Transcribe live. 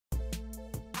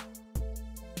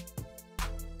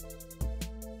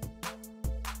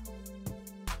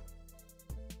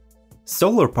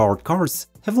Solar-powered cars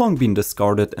have long been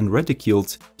discarded and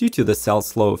ridiculed due to the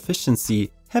cell's low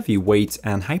efficiency, heavy weight,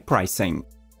 and high pricing.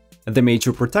 The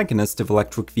major protagonist of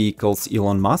electric vehicles,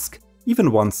 Elon Musk,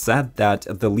 even once said that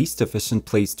the least efficient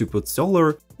place to put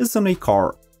solar is on a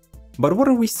car. But what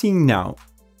are we seeing now?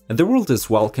 The world is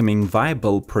welcoming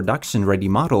viable, production-ready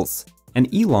models,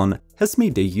 and Elon has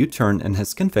made a U-turn in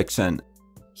his conviction.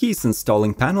 He's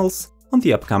installing panels on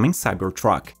the upcoming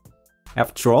Cybertruck.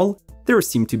 After all, there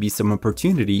seem to be some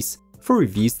opportunities for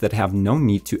EVs that have no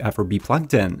need to ever be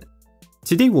plugged in.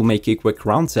 Today we'll make a quick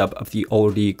roundup of the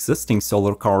already existing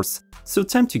solar cars, so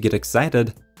time to get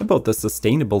excited about the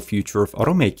sustainable future of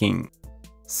automaking.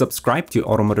 Subscribe to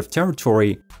Automotive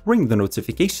Territory, ring the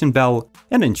notification bell,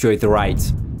 and enjoy the ride.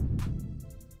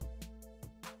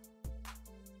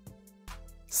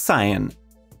 Cyan.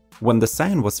 When the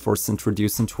Cyan was first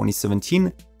introduced in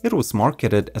 2017, it was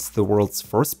marketed as the world's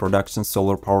first production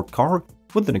solar-powered car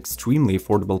with an extremely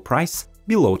affordable price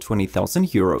below 20,000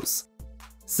 euros.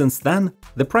 Since then,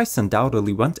 the price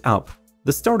undoubtedly went up.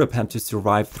 The startup had to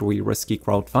survive through a risky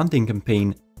crowdfunding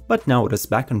campaign, but now it is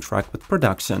back on track with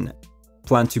production.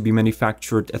 Planned to be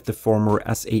manufactured at the former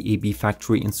SAAB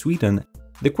factory in Sweden,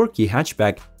 the quirky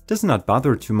hatchback does not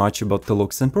bother too much about the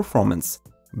looks and performance,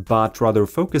 but rather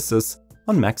focuses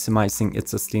on maximizing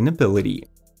its sustainability.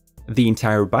 The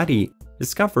entire body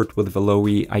is covered with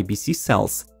Veloy IBC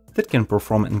cells that can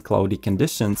perform in cloudy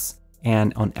conditions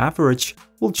and, on average,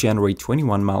 will generate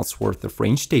 21 miles worth of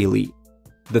range daily.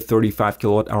 The 35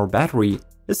 kWh battery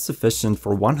is sufficient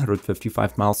for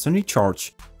 155 miles on a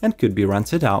charge and could be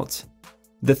rented out.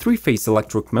 The three-phase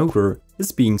electric motor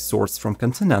is being sourced from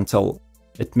Continental.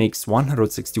 It makes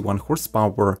 161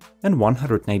 horsepower and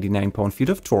 199 pound-feet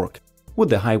of torque, with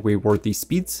the highway-worthy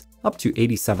speeds up to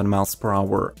 87 miles per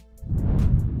hour.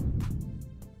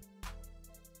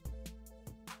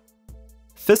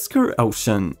 Fisker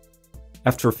Ocean.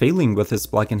 After failing with his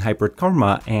plug-in hybrid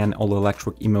Karma and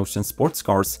all-electric Emotion sports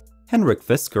cars, Henrik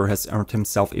Fisker has earned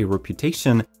himself a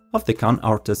reputation of the con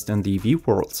artist in the EV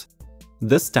world.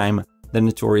 This time, the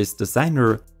notorious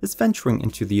designer is venturing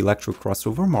into the electric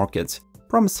crossover market,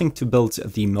 promising to build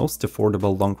the most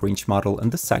affordable long-range model in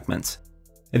the segment.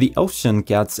 The Ocean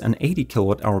gets an 80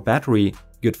 kWh battery,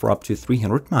 good for up to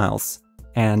 300 miles,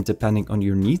 and depending on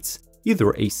your needs,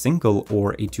 either a single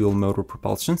or a dual-motor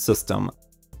propulsion system.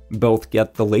 Both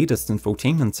get the latest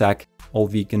infotainment tech,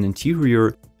 all-vegan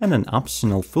interior, and an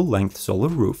optional full-length solar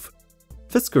roof.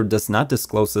 Fisker does not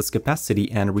disclose its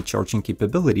capacity and recharging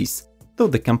capabilities, though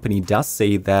the company does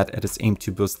say that it is aimed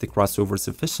to boost the crossover's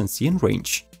efficiency and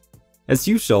range. As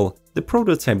usual, the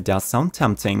prototype does sound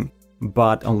tempting,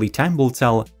 but only time will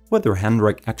tell whether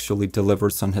Henrik actually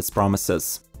delivers on his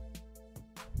promises.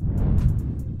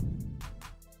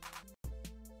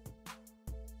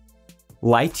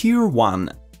 Lightyear 1.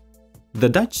 The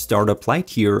Dutch startup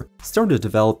Lightyear started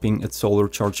developing its solar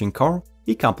charging car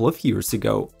a couple of years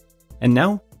ago, and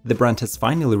now the brand has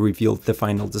finally revealed the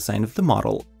final design of the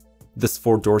model. This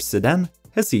four-door sedan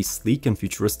has a sleek and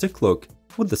futuristic look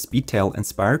with the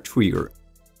Speedtail-inspired rear.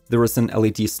 There is an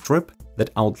LED strip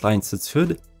that outlines its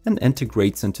hood and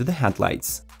integrates into the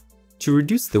headlights. To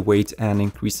reduce the weight and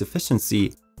increase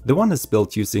efficiency, the one is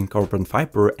built using carbon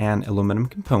fiber and aluminum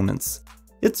components.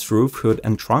 Its roof, hood,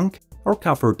 and trunk are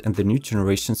covered in the new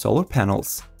generation solar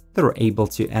panels that are able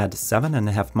to add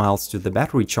 7.5 miles to the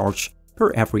battery charge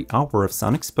per every hour of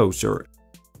sun exposure.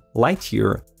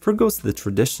 Lightyear forgoes the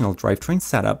traditional drivetrain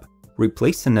setup,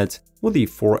 replacing it with a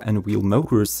 4-wheel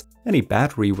motors and a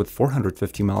battery with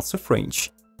 450 miles of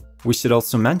range. We should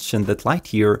also mention that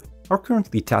Lightyear are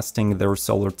currently testing their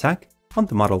solar tech on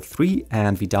the Model 3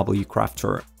 and VW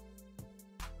Crafter.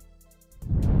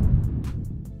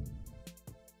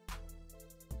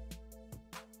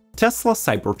 Tesla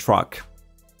Cybertruck.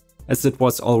 As it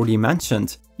was already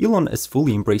mentioned, Elon is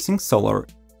fully embracing solar,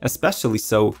 especially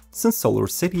so since Solar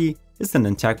City is an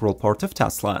integral part of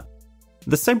Tesla.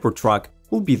 The Cybertruck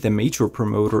will be the major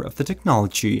promoter of the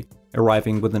technology,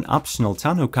 arriving with an optional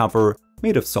tonneau cover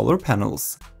made of solar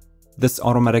panels. This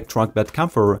automatic truck bed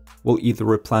cover will either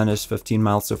replenish 15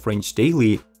 miles of range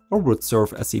daily or would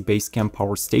serve as a base camp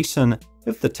power station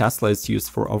if the Tesla is used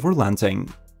for overlanding.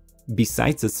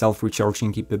 Besides its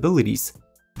self-recharging capabilities,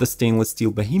 the stainless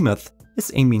steel behemoth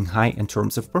is aiming high in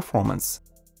terms of performance.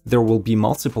 There will be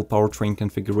multiple powertrain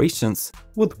configurations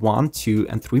with 1, 2,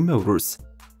 and 3 motors,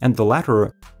 and the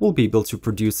latter will be able to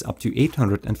produce up to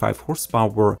 805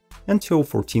 horsepower and tow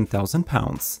 14,000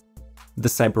 pounds. The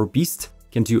Cyber Beast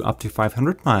can do up to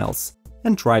 500 miles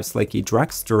and drives like a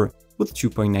dragster with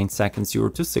 2.9 seconds 0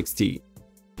 to 60.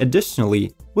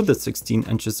 Additionally, with its 16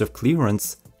 inches of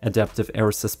clearance, adaptive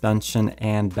air suspension,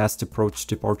 and best approach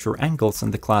departure angles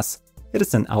in the class, it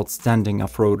is an outstanding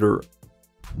off-roader.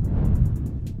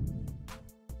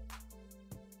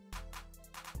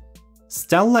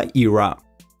 Stella era.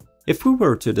 If we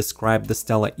were to describe the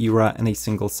Stella era in a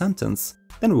single sentence,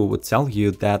 then we would tell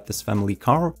you that this family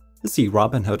car is the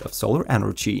Robin Hood of solar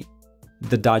energy.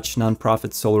 The Dutch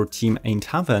non-profit solar team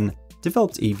Eindhoven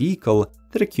developed a vehicle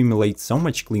that accumulates so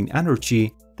much clean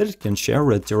energy that it can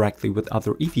share it directly with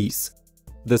other EVs.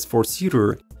 This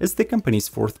four-seater is the company's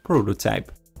fourth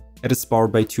prototype. It is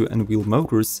powered by two N-wheel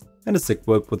motors and is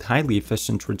equipped with highly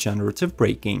efficient regenerative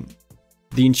braking.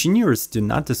 The engineers do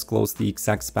not disclose the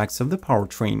exact specs of the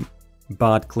powertrain,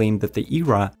 but claim that the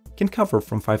era can cover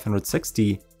from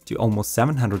 560 to almost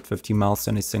 750 miles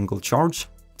on a single charge,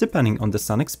 depending on the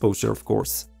sun exposure, of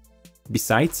course.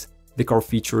 Besides, the car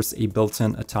features a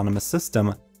built-in autonomous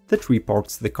system that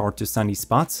reparks the car to sunny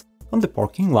spots on the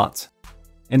parking lot.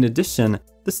 In addition,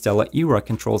 the Stella era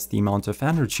controls the amount of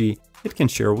energy it can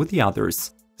share with the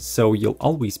others, so you'll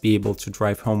always be able to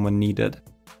drive home when needed.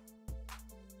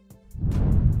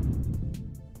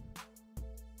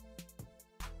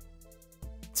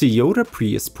 Toyota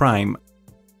Prius Prime.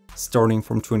 Starting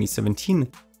from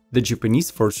 2017, the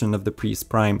Japanese version of the Prius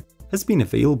Prime has been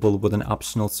available with an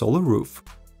optional solar roof.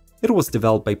 It was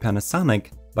developed by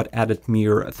Panasonic, but added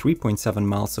mere 3.7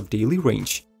 miles of daily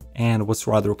range, and was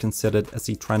rather considered as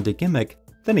a trendy gimmick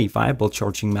than a viable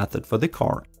charging method for the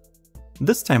car.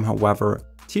 This time, however,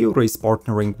 Toyota is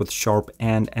partnering with Sharp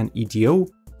and NEDO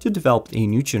to develop a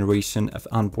new generation of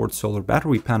onboard solar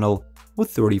battery panel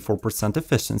with 34%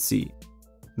 efficiency.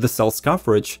 The cell's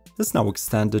coverage is now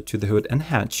extended to the hood and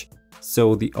hatch,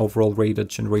 so the overall rated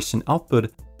generation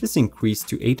output is increased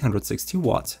to 860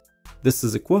 watts. This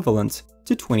is equivalent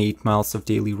to 28 miles of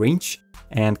daily range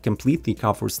and completely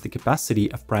covers the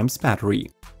capacity of Prime's battery.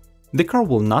 The car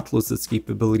will not lose its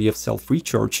capability of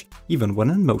self-recharge even when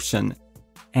in motion.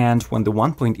 And when the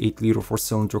 1.8-liter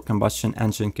four-cylinder combustion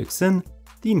engine kicks in,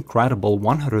 the incredible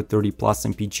 130 plus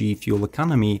mpg fuel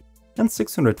economy and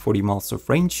 640 miles of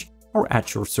range are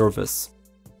at your service.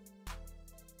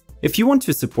 If you want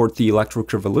to support the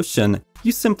electric revolution,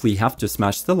 you simply have to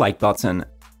smash the like button.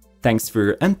 Thanks for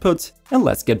your input, and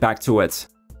let's get back to it.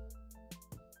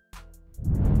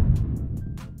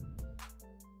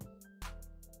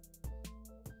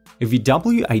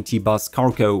 VW ID. Buzz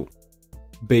Cargo.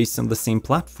 Based on the same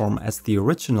platform as the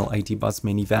original ID. Buzz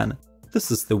minivan, this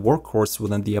is the workhorse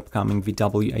within the upcoming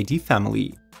VW ID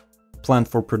family. Planned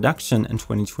for production in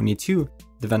 2022,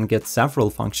 the van gets several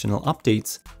functional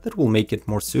updates that will make it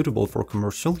more suitable for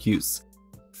commercial use.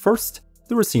 First,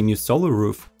 there is a new solar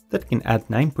roof that can add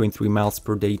 9.3 miles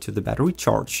per day to the battery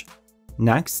charge.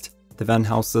 Next, the van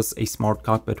houses a smart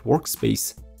cockpit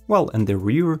workspace, while in the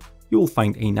rear, you will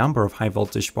find a number of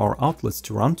high-voltage power outlets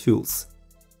to run tools.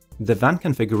 The van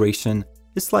configuration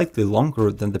is slightly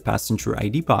longer than the passenger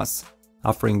ID. Buzz,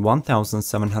 offering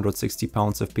 1,760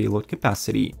 pounds of payload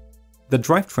capacity. The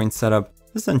drivetrain setup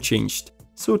is unchanged,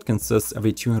 so it consists of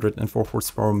a 204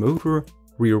 horsepower motor,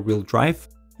 rear-wheel drive,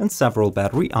 and several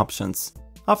battery options,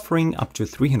 offering up to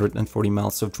 340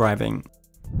 miles of driving.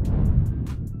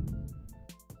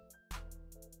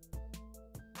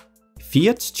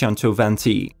 Fiat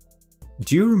Chantevanti.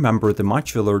 Do you remember the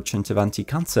modular Chantevanti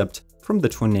concept from the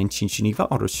 2019 Geneva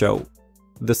Auto Show?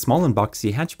 The small and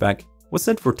boxy hatchback was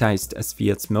advertised as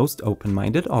Fiat's most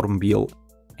open-minded automobile,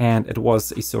 and it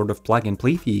was a sort of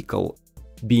plug-and-play vehicle.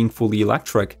 Being fully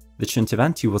electric, the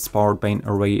Chantevanti was powered by an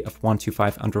array of 1 to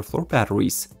 5 underfloor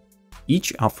batteries,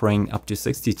 each offering up to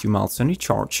 62 miles on a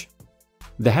charge.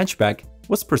 The hatchback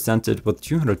was presented with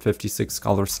 256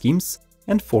 color schemes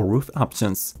and 4 roof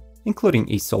options,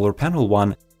 including a solar panel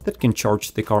one that can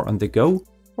charge the car on the go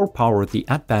or power the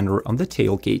add banner on the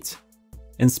tailgate.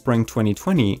 In spring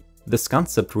 2020, this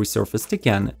concept resurfaced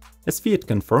again, as Fiat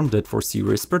confirmed it for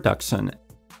series production.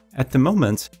 At the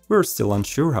moment, we're still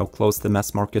unsure how close the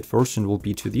mass-market version will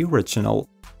be to the original,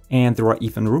 and there are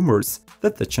even rumors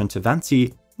that the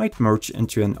Chantevanti might merge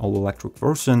into an all-electric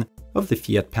version of the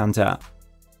Fiat Panda.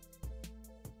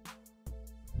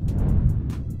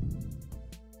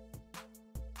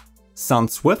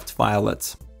 Sunswift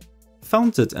Violet.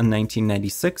 Founded in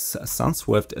 1996,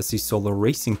 Sunswift is a solar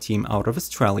racing team out of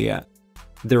Australia.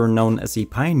 They are known as a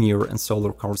pioneer in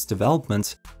solar cars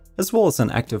development, as well as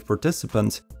an active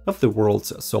participant of the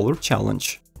World's Solar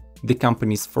Challenge. The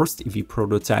company's first EV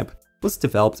prototype was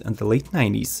developed in the late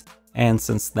 90s, and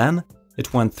since then,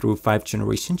 it went through 5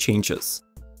 generation changes.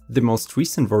 The most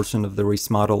recent version of the race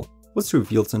model was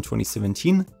revealed in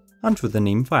 2017 under the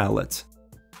name Violet.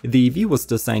 The EV was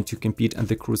designed to compete in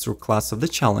the cruiser class of the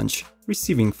challenge,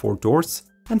 receiving 4 doors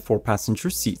and 4 passenger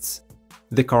seats.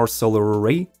 The car's solar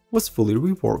array was fully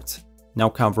reworked, now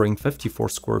covering 54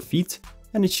 square feet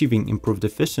and achieving improved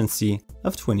efficiency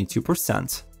of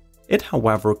 22%. It,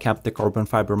 however, kept the carbon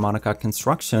fiber monocoque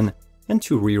construction and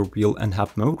 2 rear wheel and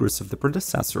hub motors of the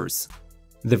predecessors.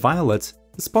 The Violet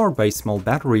is powered by a small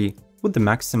battery with a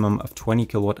maximum of 20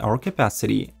 kWh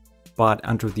capacity, but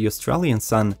under the Australian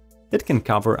sun, it can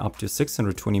cover up to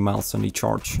 620 miles on a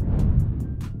charge.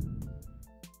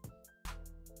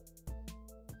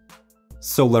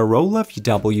 Solarola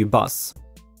VW bus.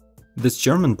 This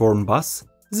German-born bus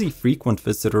is a frequent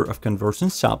visitor of conversion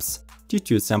shops due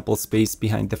to its ample space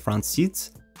behind the front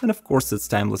seats and of course its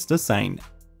timeless design.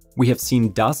 We have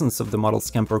seen dozens of the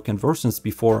model's camper conversions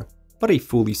before, but a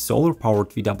fully solar-powered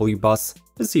VW bus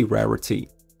is a rarity.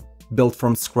 Built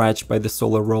from scratch by the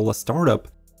Solarola startup,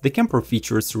 the camper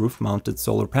features roof-mounted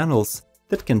solar panels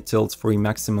that can tilt for a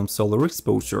maximum solar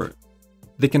exposure.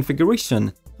 The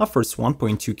configuration offers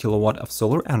 1.2 kW of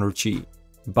solar energy,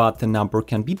 but the number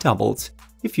can be doubled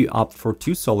if you opt for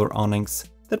 2 solar awnings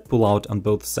that pull out on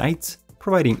both sides,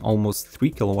 providing almost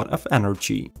 3 kW of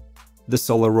energy. The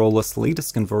Solarola's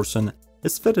latest conversion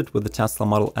is fitted with the Tesla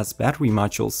Model S battery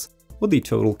modules with a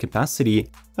total capacity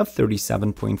of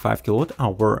 37.5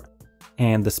 kWh,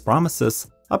 and this promises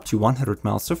up to 100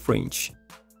 miles of range.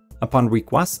 Upon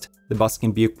request, the bus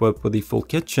can be equipped with a full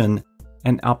kitchen,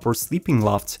 an upper sleeping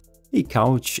loft, a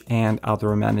couch, and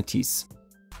other amenities.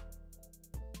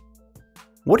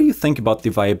 What do you think about the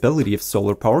viability of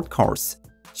solar-powered cars?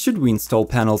 Should we install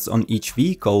panels on each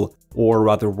vehicle, or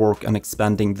rather work on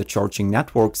expanding the charging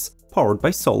networks powered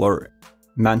by solar?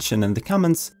 Mention in the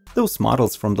comments those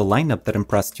models from the lineup that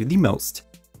impressed you the most.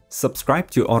 Subscribe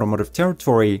to Automotive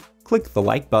Territory, click the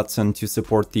like button to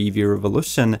support the EV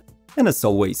revolution, and as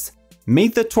always, may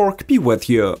the torque be with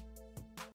you!